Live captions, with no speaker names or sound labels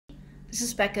This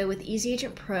is Becca with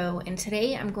EasyAgentPro, and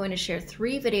today I'm going to share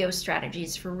 3 video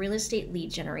strategies for real estate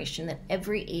lead generation that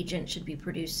every agent should be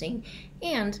producing,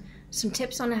 and some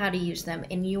tips on how to use them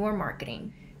in your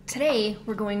marketing. Today,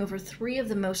 we're going over 3 of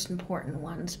the most important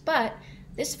ones, but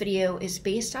this video is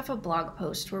based off a blog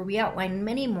post where we outline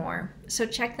many more, so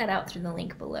check that out through the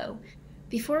link below.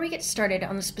 Before we get started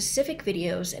on the specific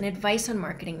videos and advice on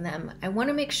marketing them, I want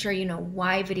to make sure you know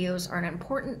why videos are an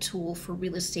important tool for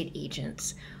real estate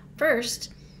agents.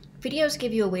 First, videos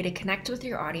give you a way to connect with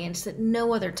your audience that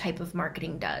no other type of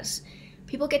marketing does.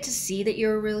 People get to see that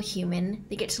you're a real human,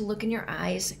 they get to look in your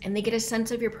eyes, and they get a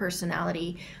sense of your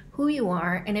personality, who you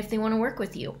are, and if they want to work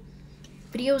with you.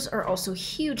 Videos are also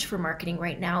huge for marketing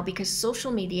right now because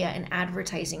social media and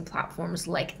advertising platforms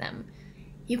like them.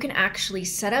 You can actually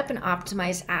set up and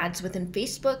optimize ads within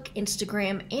Facebook,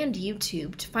 Instagram, and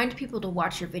YouTube to find people to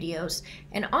watch your videos,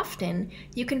 and often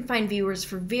you can find viewers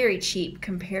for very cheap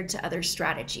compared to other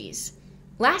strategies.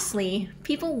 Lastly,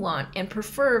 people want and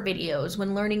prefer videos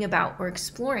when learning about or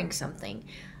exploring something.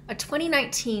 A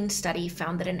 2019 study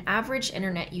found that an average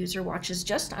internet user watches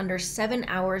just under 7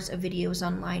 hours of videos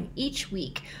online each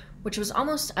week, which was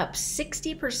almost up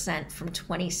 60% from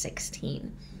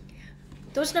 2016.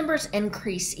 Those numbers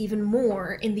increase even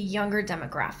more in the younger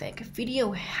demographic.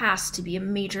 Video has to be a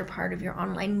major part of your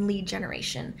online lead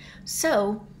generation.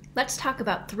 So let's talk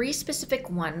about 3 specific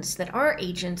ones that our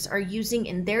agents are using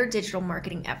in their digital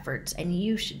marketing efforts, and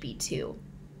you should be too.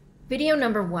 Video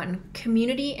number 1,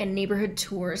 community and neighborhood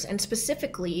tours, and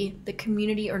specifically the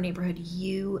community or neighborhood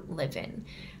you live in.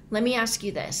 Let me ask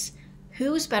you this: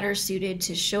 who's better suited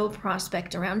to show a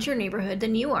prospect around your neighborhood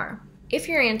than you are? If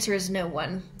your answer is no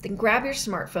one, then grab your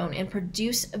smartphone and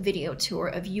produce a video tour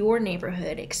of your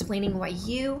neighborhood explaining why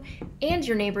you and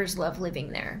your neighbors love living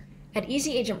there. At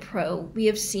EasyAgentPro, we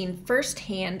have seen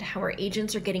firsthand how our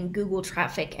agents are getting Google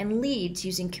traffic and leads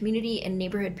using community and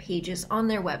neighborhood pages on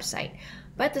their website,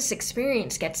 but this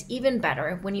experience gets even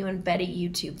better when you embed a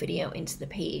YouTube video into the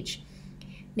page.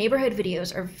 Neighborhood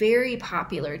videos are very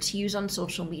popular to use on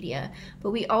social media,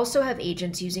 but we also have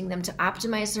agents using them to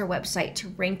optimize their website to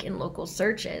rank in local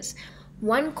searches.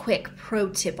 One quick pro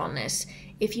tip on this: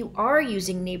 if you are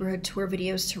using neighborhood tour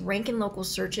videos to rank in local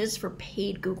searches for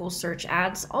paid Google search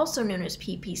ads, also known as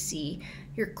PPC,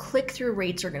 your click-through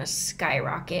rates are going to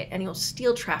skyrocket and you'll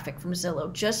steal traffic from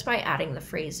Zillow just by adding the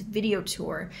phrase video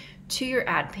tour to your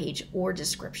ad page or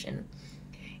description.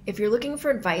 If you're looking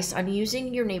for advice on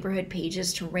using your neighborhood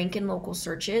pages to rank in local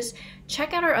searches,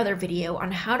 check out our other video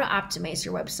on how to optimize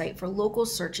your website for local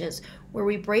searches, where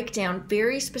we break down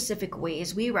very specific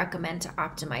ways we recommend to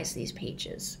optimize these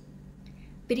pages.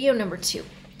 Video number 2.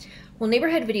 While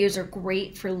neighborhood videos are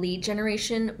great for lead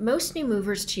generation, most new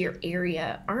movers to your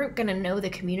area aren't going to know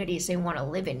the communities they want to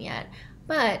live in yet,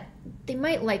 but they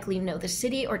might likely know the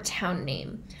city or town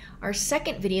name. Our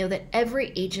second video that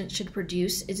every agent should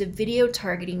produce is a video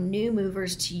targeting new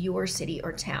movers to your city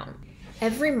or town.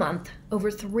 Every month,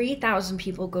 over 3,000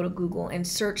 people go to Google and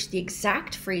search the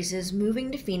exact phrases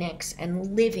 "moving to Phoenix"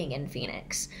 and "living in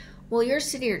Phoenix." While your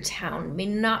city or town may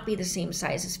not be the same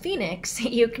size as Phoenix,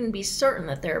 you can be certain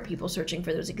that there are people searching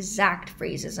for those exact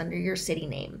phrases under your city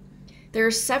name. There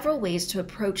are several ways to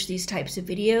approach these types of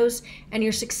videos, and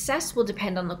your success will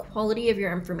depend on the quality of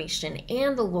your information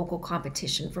and the local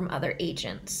competition from other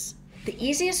agents. The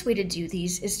easiest way to do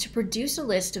these is to produce a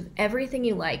list of everything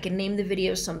you like and name the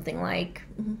video something like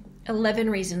 11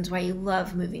 reasons why you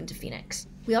love moving to Phoenix.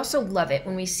 We also love it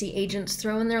when we see agents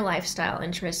throw in their lifestyle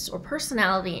interests or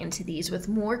personality into these with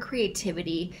more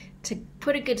creativity to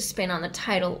put a good spin on the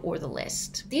title or the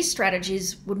list. These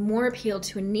strategies would more appeal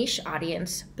to a niche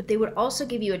audience, but they would also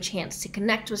give you a chance to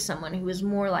connect with someone who is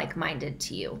more like-minded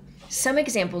to you. Some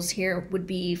examples here would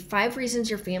be 5 reasons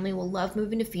your family will love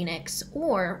moving to Phoenix,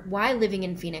 or why living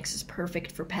in Phoenix is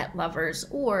perfect for pet lovers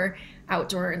or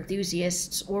outdoor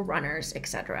enthusiasts or runners,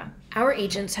 etc. Our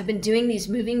agents have been doing these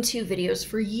moving to videos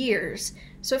for years,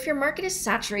 so if your market is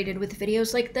saturated with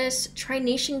videos like this, try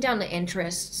niching down the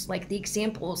interests like the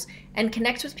examples and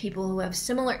connect with people who have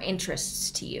similar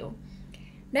interests to you.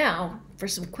 Now, for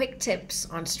some quick tips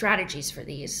on strategies for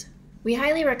these. We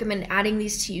highly recommend adding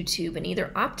these to YouTube and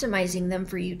either optimizing them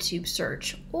for YouTube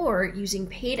search or using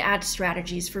paid ad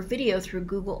strategies for video through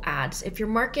Google Ads if your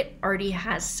market already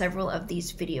has several of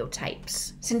these video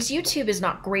types. Since YouTube is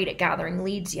not great at gathering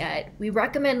leads yet, we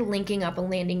recommend linking up a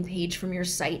landing page from your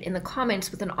site in the comments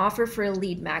with an offer for a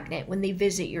lead magnet when they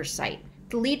visit your site.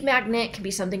 The lead magnet can be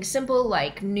something simple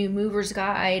like New Mover's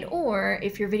Guide, or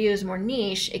if your video is more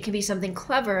niche, it can be something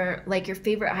clever like your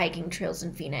favorite hiking trails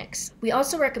in Phoenix. We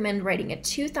also recommend writing a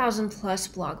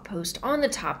 2,000+ blog post on the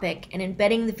topic and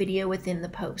embedding the video within the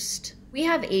post. We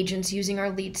have agents using our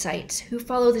lead sites who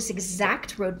follow this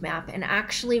exact roadmap and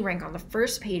actually rank on the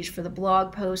first page for the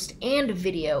blog post and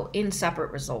video in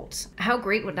separate results. How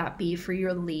great would that be for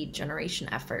your lead generation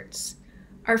efforts?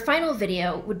 Our final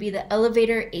video would be the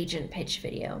elevator agent pitch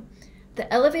video.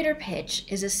 The elevator pitch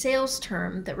is a sales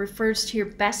term that refers to your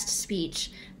best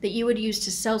speech that you would use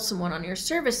to sell someone on your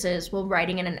services while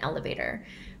riding in an elevator.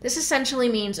 This essentially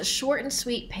means a short and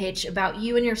sweet pitch about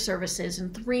you and your services in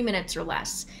 3 minutes or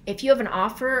less. If you have an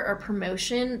offer or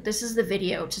promotion, this is the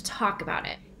video to talk about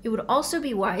it. It would also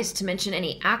be wise to mention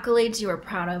any accolades you are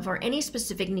proud of or any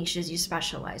specific niches you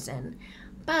specialize in.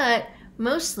 But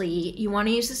mostly, you want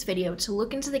to use this video to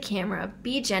look into the camera,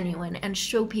 be genuine, and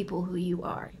show people who you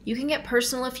are. You can get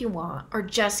personal if you want, or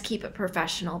just keep it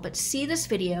professional, but see this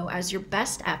video as your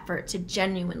best effort to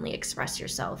genuinely express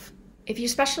yourself. If you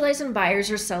specialize in buyers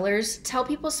or sellers, tell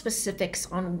people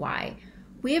specifics on why.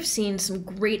 We have seen some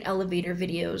great elevator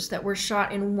videos that were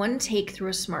shot in one take through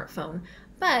a smartphone,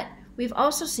 but we've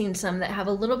also seen some that have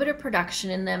a little bit of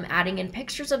production in them, adding in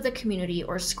pictures of the community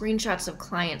or screenshots of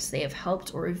clients they have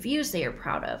helped or reviews they are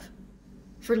proud of.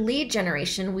 For lead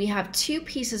generation, we have 2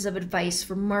 pieces of advice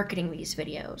for marketing these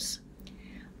videos.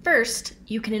 First,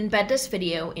 you can embed this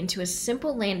video into a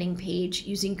simple landing page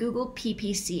using Google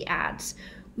PPC ads.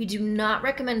 We do not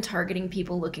recommend targeting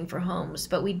people looking for homes,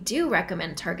 but we do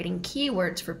recommend targeting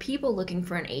keywords for people looking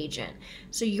for an agent.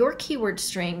 So your keyword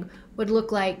string would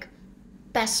look like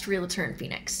best realtor in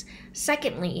Phoenix.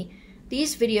 Secondly,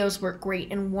 these videos work great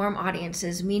in warm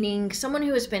audiences, meaning someone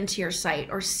who has been to your site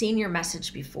or seen your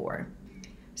message before.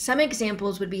 Some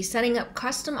examples would be setting up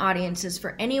custom audiences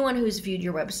for anyone who's viewed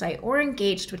your website or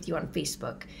engaged with you on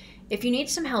Facebook. If you need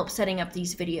some help setting up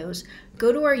these videos,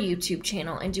 go to our YouTube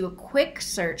channel and do a quick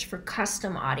search for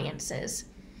custom audiences.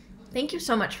 Thank you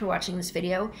so much for watching this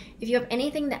video. If you have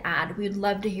anything to add, we would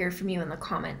love to hear from you in the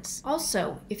comments.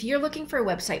 Also, if you're looking for a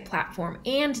website platform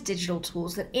and digital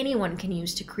tools that anyone can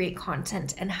use to create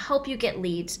content and help you get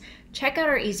leads, check out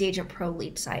our EasyAgentPro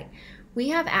lead site. We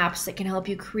have apps that can help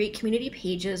you create community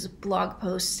pages, blog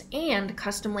posts, and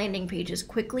custom landing pages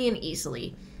quickly and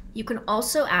easily. You can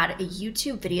also add a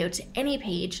YouTube video to any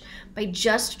page by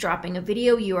just dropping a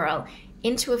video URL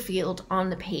into a field on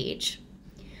the page.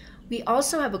 We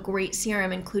also have a great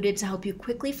CRM included to help you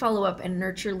quickly follow up and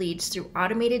nurture leads through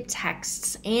automated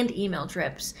texts and email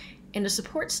drips, and a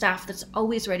support staff that's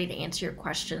always ready to answer your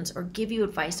questions or give you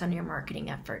advice on your marketing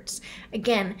efforts.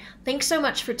 Again, thanks so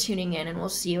much for tuning in, and we'll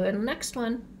see you in the next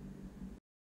one.